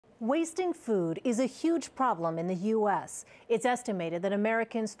Wasting food is a huge problem in the U.S. It's estimated that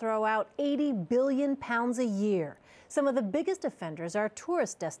Americans throw out 80 billion pounds a year. Some of the biggest offenders are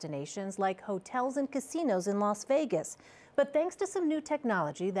tourist destinations like hotels and casinos in Las Vegas. But thanks to some new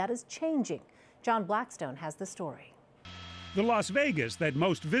technology, that is changing. John Blackstone has the story. The Las Vegas that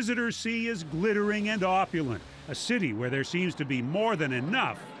most visitors see is glittering and opulent, a city where there seems to be more than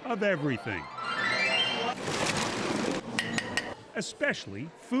enough of everything. Especially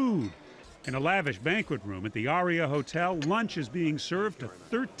food. In a lavish banquet room at the Aria Hotel, lunch is being served to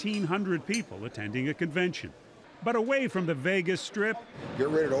 1,300 people attending a convention. But away from the Vegas Strip, get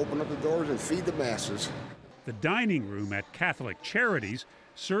ready to open up the doors and feed the masses. The dining room at Catholic Charities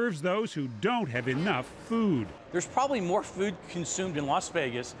serves those who don't have enough food. There's probably more food consumed in Las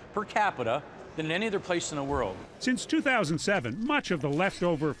Vegas per capita than in any other place in the world. Since 2007, much of the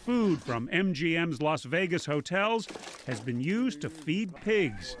leftover food from MGM's Las Vegas hotels has been used to feed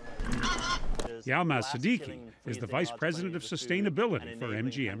pigs. Yalmaz Siddiqui is the Vice President of Sustainability for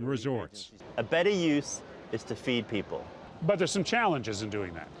MGM Resorts. A better use is to feed people. But there's some challenges in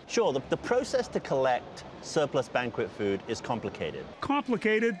doing that. Sure, the process to collect surplus banquet food is complicated.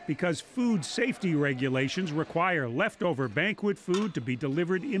 Complicated because food safety regulations require leftover banquet food to be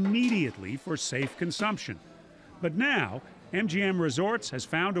delivered immediately for safe consumption. But now, MGM Resorts has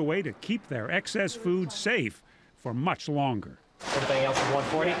found a way to keep their excess food safe for much longer. Everything else is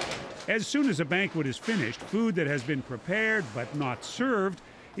 140. As soon as a banquet is finished, food that has been prepared but not served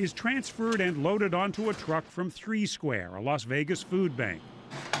is transferred and loaded onto a truck from 3 Square, a Las Vegas food bank.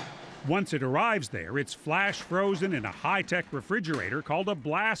 Once it arrives there, it's flash frozen in a high-tech refrigerator called a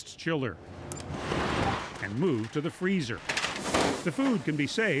blast chiller and moved to the freezer. The food can be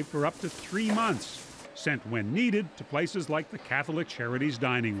saved for up to 3 months, sent when needed to places like the Catholic Charities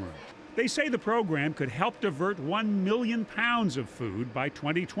dining room. They say the program could help divert 1 million pounds of food by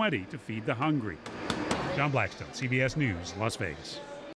 2020 to feed the hungry. John Blackstone, CBS News, Las Vegas.